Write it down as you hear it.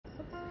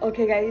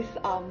Okay guys,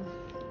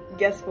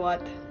 guess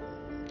what?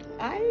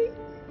 I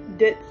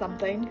did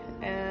something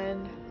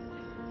and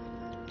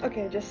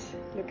okay, just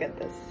look at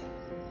this.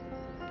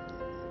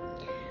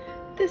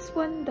 This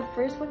one, the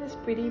first one is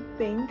pretty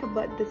pink,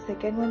 but the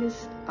second one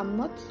is, I'm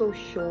not so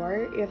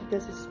sure if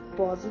this is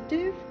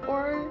positive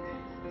or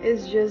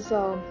it's just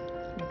a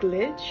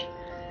glitch.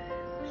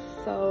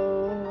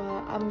 So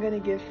I'm gonna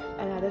give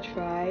another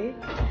try.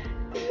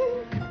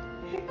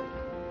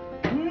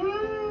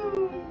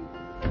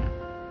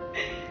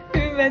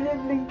 मैंने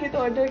Blinkit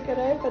order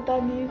करा है, पता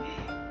नहीं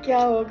क्या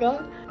होगा.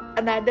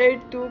 Another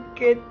 2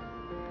 kit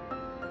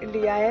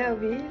लिया है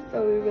अभी,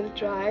 so we will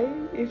try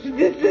if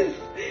this is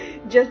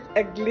just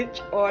a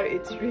glitch or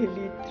it's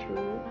really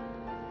true.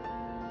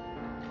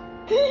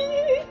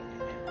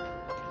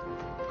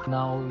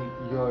 Now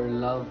your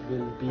love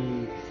will be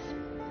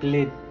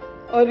split.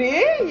 अरे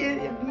ये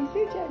अभी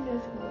से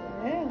jealous हो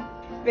रहा है.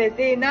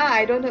 वैसे ना,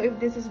 I don't know if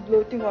this is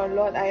bloating or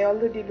not. I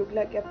already look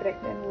like a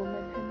pregnant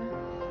woman है ना.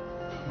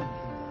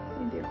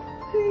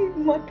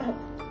 मत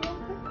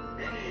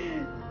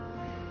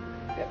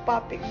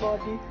पापिक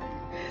बॉडी.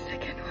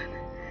 Second one.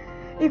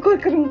 एक और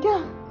करूं क्या?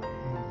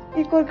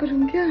 एक और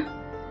करूं क्या?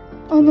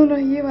 ओह नो नो,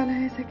 ये वाला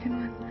है सेकंड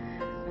वन.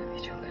 अभी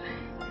जो कर रहे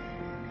हैं.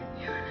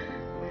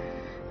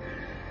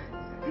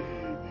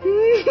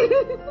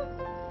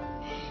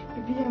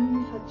 अभी हम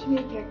सच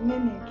में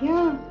प्रेग्नेंट है क्या?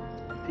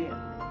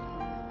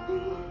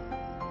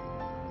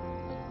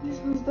 This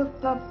was the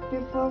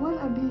before one.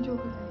 अभी जो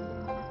कर रहे हैं.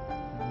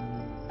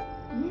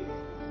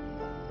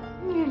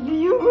 Are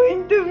you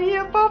going to be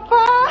a papa?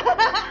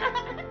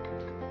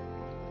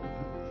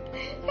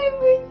 I'm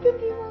going to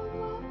be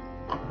mama.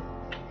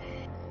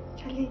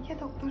 चलिए क्या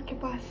डॉक्टर के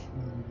पास.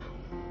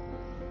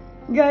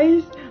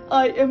 Guys,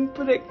 I am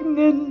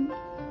pregnant.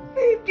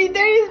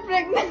 Peter is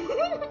pregnant.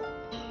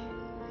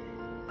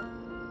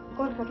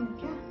 और करूँ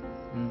क्या?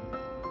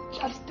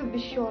 Just to be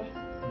sure.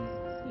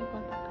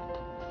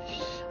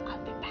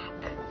 I'll be back.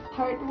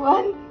 Third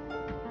one.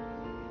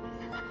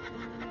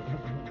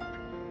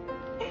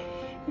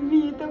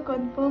 ये तो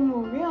कंफर्म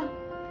हो गया.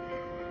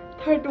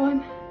 Third one.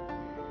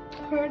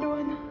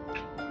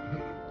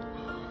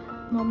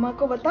 मम्मा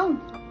को बताऊं?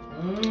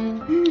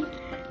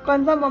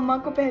 कौन सा मम्मा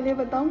को पहले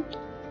बताऊं?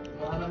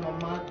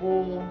 मम्मा को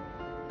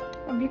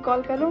अभी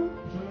कॉल करूं?